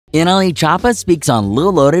NLE CHOPPA speaks on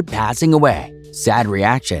Lil Loaded passing away. Sad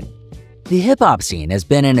reaction. The hip-hop scene has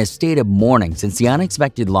been in a state of mourning since the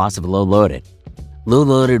unexpected loss of Lil Loaded. Lil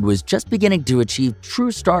Loaded was just beginning to achieve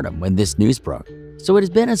true stardom when this news broke, so it has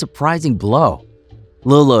been a surprising blow.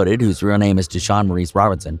 Lil Loaded, whose real name is Deshaun Maurice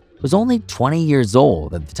Robertson, was only 20 years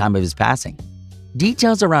old at the time of his passing.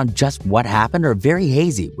 Details around just what happened are very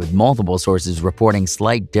hazy, with multiple sources reporting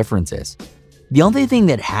slight differences. The only thing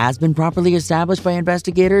that has been properly established by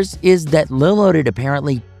investigators is that Lil Loaded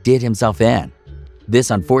apparently did himself in. This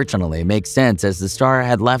unfortunately makes sense as the star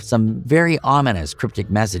had left some very ominous cryptic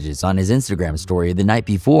messages on his Instagram story the night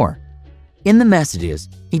before. In the messages,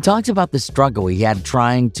 he talks about the struggle he had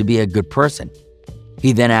trying to be a good person.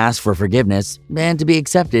 He then asks for forgiveness and to be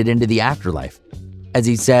accepted into the afterlife. As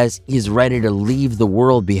he says, he's ready to leave the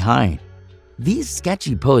world behind. These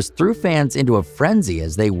sketchy posts threw fans into a frenzy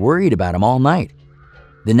as they worried about him all night.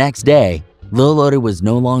 The next day, Lil Loaded was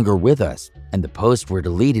no longer with us, and the posts were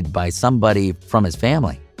deleted by somebody from his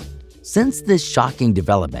family. Since this shocking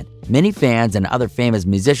development, many fans and other famous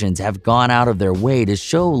musicians have gone out of their way to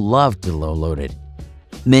show love to Lil Loaded.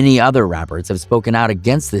 Many other rappers have spoken out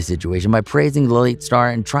against this situation by praising the late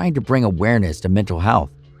star and trying to bring awareness to mental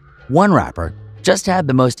health. One rapper just had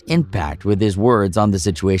the most impact with his words on the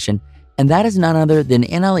situation, and that is none other than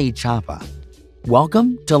NLE CHOPPA.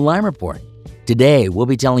 Welcome to Lime Report. Today, we'll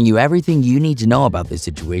be telling you everything you need to know about this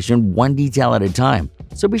situation, one detail at a time,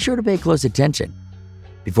 so be sure to pay close attention.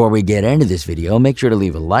 Before we get into this video, make sure to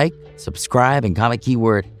leave a like, subscribe, and comment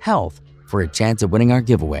keyword health for a chance of winning our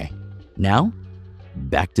giveaway. Now,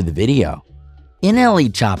 back to the video.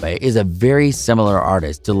 NLE CHOPPA is a very similar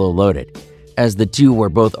artist to Lil Loaded, as the two were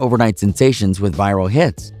both overnight sensations with viral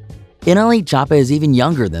hits. NLE CHOPPA is even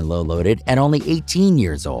younger than Lil Loaded at only 18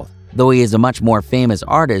 years old, though he is a much more famous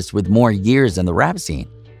artist with more years in the rap scene.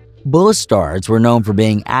 Both stars were known for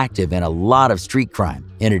being active in a lot of street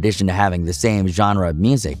crime, in addition to having the same genre of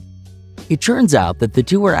music. It turns out that the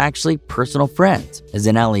two were actually personal friends, as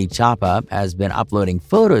NLE CHOPPA has been uploading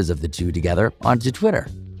photos of the two together onto Twitter.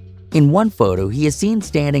 In one photo, he is seen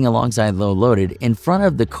standing alongside Lil Loaded in front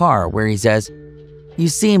of the car where he says, "You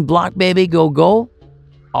seen Block Baby Go Gold?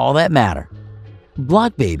 All that matter."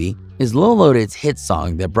 Block Baby is Lil Loaded's hit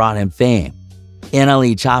song that brought him fame.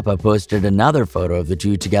 NLE CHOPPA posted another photo of the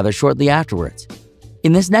two together shortly afterwards.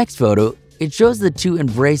 In this next photo, it shows the two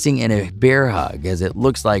embracing in a bear hug as it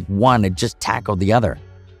looks like one had just tackled the other.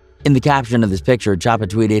 In the caption of this picture, CHOPPA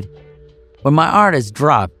tweeted, "When my artists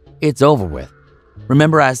drop, it's over with.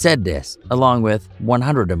 Remember I said this," along with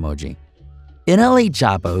 100 emoji. NLE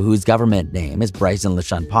CHOPPA, whose government name is Bryson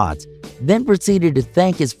LaShawn Potts, then proceeded to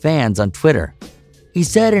thank his fans on Twitter. He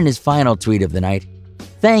said in his final tweet of the night,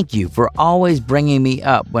 "Thank you for always bringing me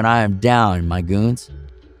up when I am down, my goons."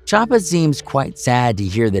 CHOPPA seems quite sad to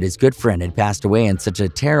hear that his good friend had passed away in such a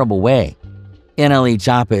terrible way. NLE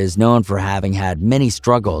CHOPPA is known for having had many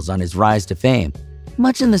struggles on his rise to fame,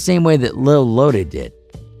 much in the same way that Lil Loaded did.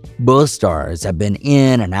 Both stars have been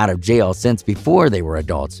in and out of jail since before they were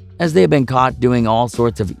adults, as they have been caught doing all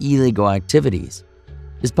sorts of illegal activities.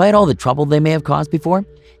 Despite all the trouble they may have caused before,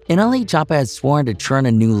 NLE CHOPPA has sworn to turn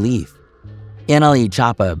a new leaf. NLE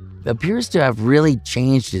CHOPPA appears to have really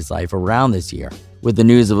changed his life around this year, with the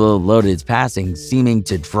news of Lil Loaded's passing seeming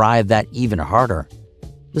to drive that even harder.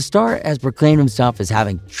 The star has proclaimed himself as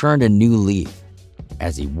having turned a new leaf.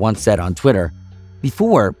 As he once said on Twitter,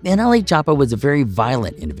 "Before, NLE CHOPPA was a very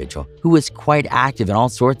violent individual who was quite active in all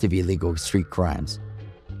sorts of illegal street crimes.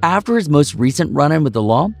 After his most recent run-in with the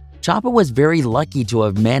law, CHOPPA was very lucky to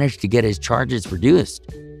have managed to get his charges reduced.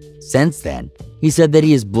 Since then, he said that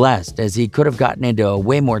he is blessed as he could have gotten into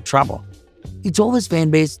way more trouble. He told his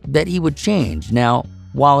fanbase that he would change now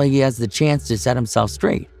while he has the chance to set himself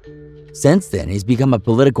straight. Since then, he's become a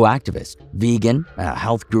political activist, vegan, a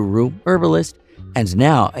health guru, herbalist, and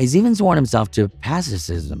now he's even sworn himself to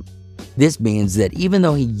pacifism. This means that even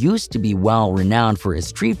though he used to be well renowned for his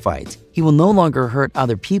street fights, he will no longer hurt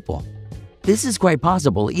other people. This is quite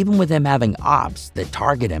possible even with him having ops that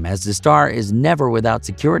target him, as the star is never without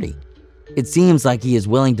security. It seems like he is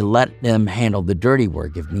willing to let them handle the dirty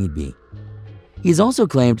work if need be. He's also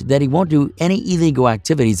claimed that he won't do any illegal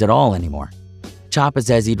activities at all anymore. CHOPPA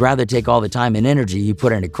says he'd rather take all the time and energy he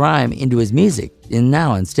put into crime into his music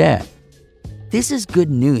now instead. This is good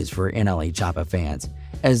news for NLE CHOPPA fans,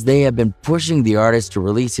 as they have been pushing the artist to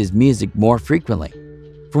release his music more frequently.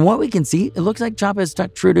 From what we can see, it looks like CHOPPA has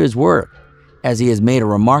stuck true to his word, as he has made a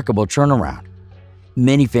remarkable turnaround.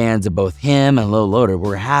 Many fans of both him and Lil Loaded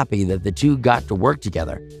were happy that the two got to work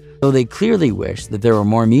together, though they clearly wish that there were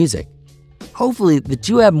more music. Hopefully, the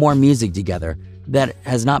two have more music together that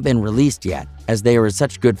has not been released yet, as they are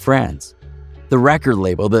such good friends. The record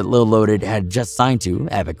label that Lil Loaded had just signed to,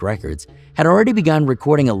 Epic Records, had already begun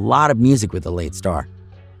recording a lot of music with the late star.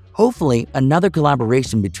 Hopefully, another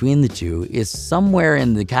collaboration between the two is somewhere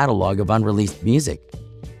in the catalog of unreleased music.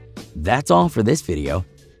 That's all for this video.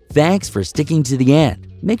 Thanks for sticking to the end.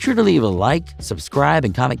 Make sure to leave a like, subscribe,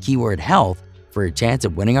 and comment keyword health for a chance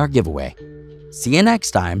at winning our giveaway. See you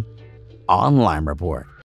next time on Lime Report.